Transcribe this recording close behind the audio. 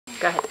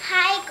Go ahead.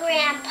 Hi,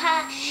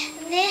 Grandpa.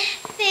 This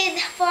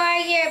is for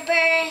your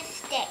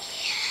birthday.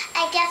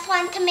 I just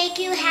want to make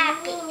you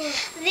happy.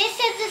 This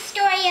is a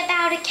story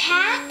about a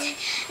cat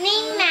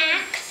named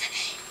Max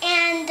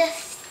and a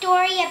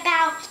story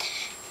about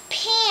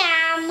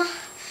Pam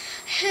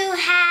who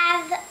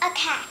has a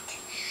cat.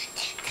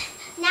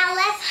 Now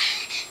let's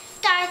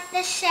start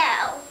the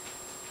show.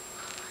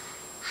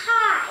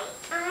 Hi,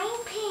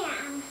 I'm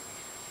Pam.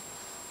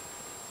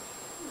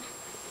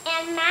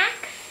 And Max,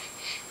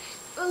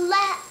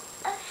 let's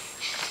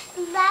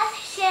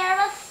share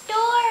a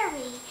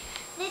story.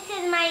 This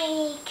is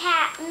my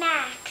cat,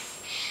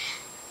 Max.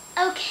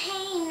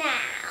 Okay,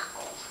 now.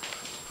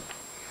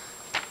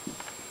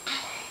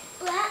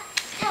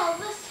 Let's tell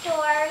the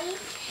story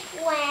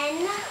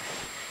when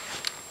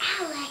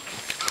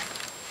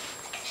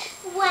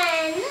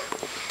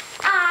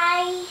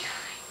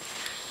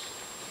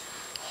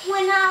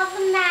I was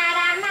mad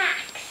at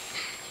Max.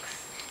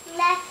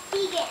 Let's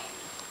begin.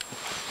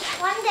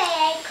 One day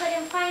I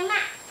couldn't find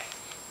Max.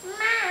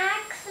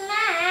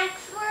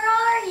 Max, where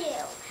are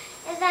you?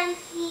 And then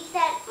he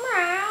said,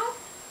 meow.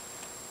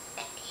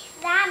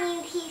 That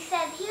means he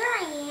said, here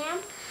I am.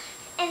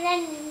 And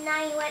then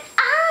I went,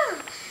 ah!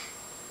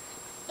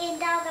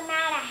 And I was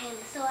mad at him,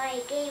 so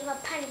I gave a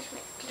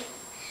punishment to him.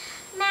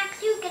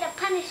 Max, you get a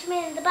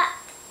punishment in the butt.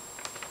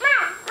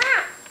 Meow,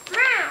 meow,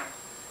 meow.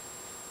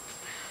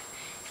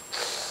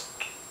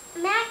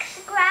 Max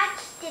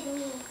scratched at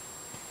me.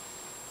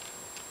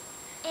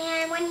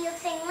 And when you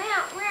sing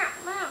meow, meow,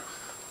 meow,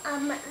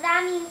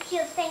 that means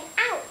he'll sing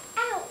ow,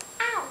 ow,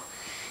 ow.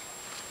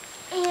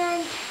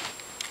 And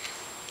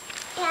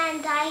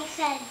I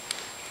said,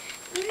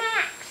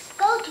 Max,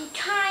 go to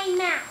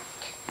time out.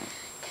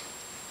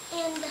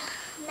 And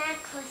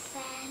Max was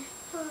sad.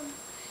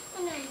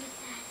 And I was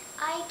sad.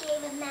 I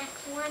gave Max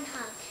one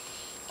hug.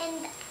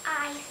 And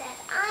I said,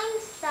 I'm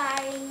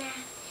sorry, Max.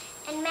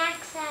 And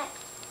Max said,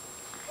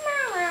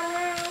 meow, meow,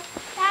 meow.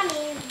 That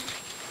means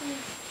he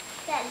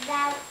said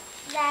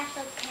that's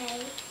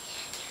okay.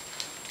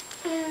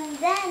 And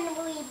then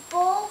we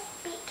both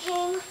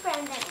became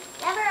friends and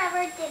never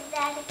ever did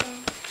that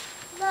again.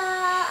 The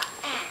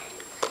end.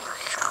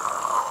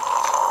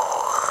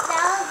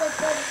 That was a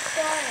good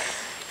story.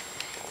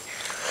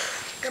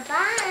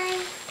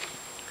 Goodbye.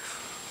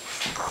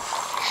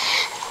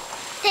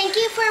 Thank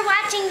you for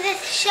watching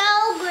this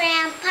show,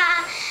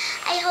 Grandpa.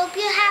 I hope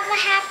you have a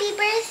happy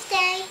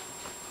birthday.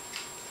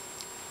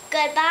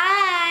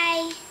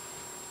 Goodbye.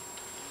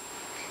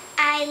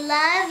 I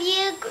love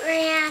you,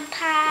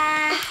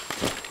 Grandpa.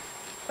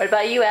 What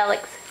about you,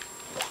 Alex?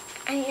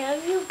 I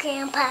love you,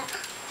 Grandpa.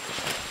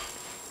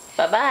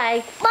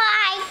 Bye-bye.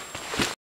 Bye.